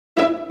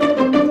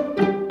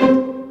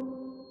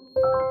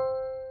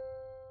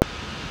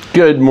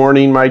Good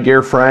morning, my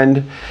dear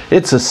friend.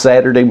 It's a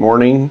Saturday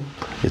morning.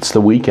 It's the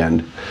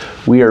weekend.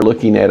 We are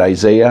looking at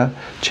Isaiah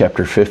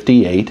chapter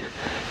 58,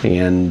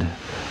 and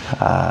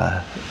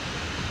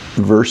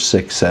verse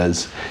 6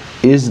 says,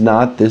 "Is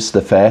not this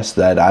the fast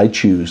that I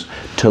choose,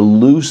 to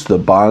loose the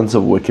bonds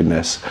of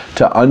wickedness,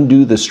 to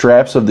undo the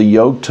straps of the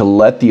yoke, to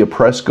let the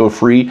oppressed go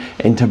free,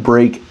 and to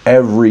break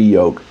every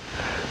yoke?"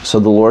 So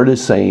the Lord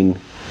is saying,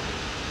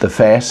 the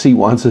fast He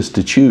wants us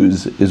to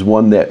choose is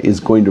one that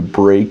is going to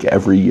break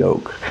every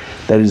yoke,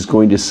 that is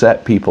going to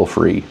set people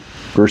free.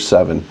 Verse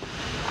 7,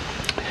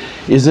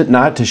 "Is it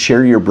not to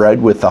share your bread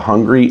with the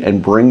hungry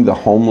and bring the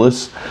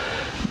homeless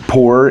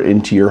poor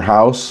into your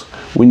house?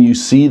 When you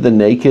see the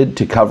naked,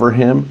 to cover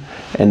him,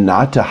 and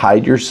not to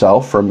hide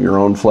yourself from your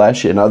own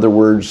flesh?" In other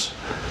words,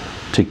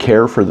 to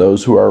care for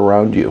those who are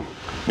around you.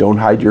 Don't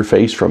hide your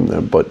face from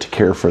them, but to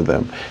care for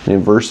them. And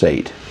in verse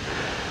 8,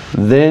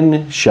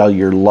 "Then shall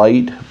your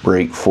light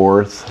break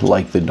forth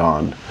like the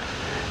dawn."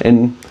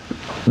 And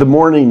the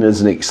morning is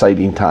an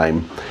exciting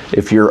time.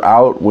 If you're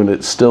out when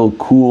it's still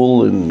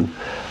cool and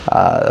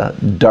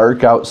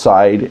dark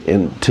outside,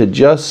 and to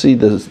just see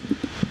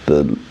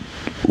the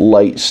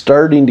light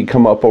starting to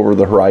come up over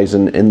the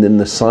horizon and then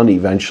the sun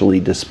eventually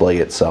display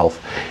itself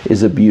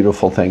is a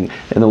beautiful thing.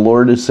 And the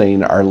Lord is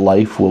saying our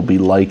life will be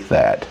like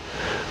that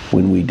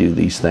when we do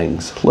these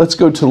things. Let's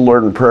go to the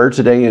Lord in prayer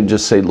today and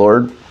just say,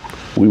 Lord,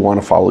 we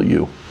want to follow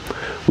you.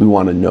 We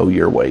want to know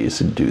your ways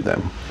and do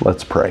them.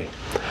 Let's pray.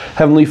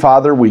 Heavenly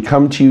Father, we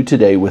come to you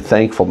today with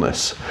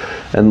thankfulness.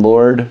 And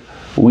Lord,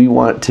 we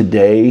want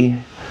today,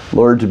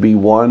 Lord, to be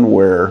one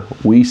where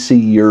we see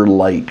your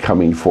light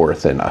coming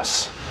forth in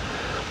us.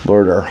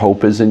 Lord, our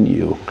hope is in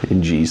you.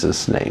 In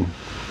Jesus' name,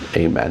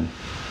 amen.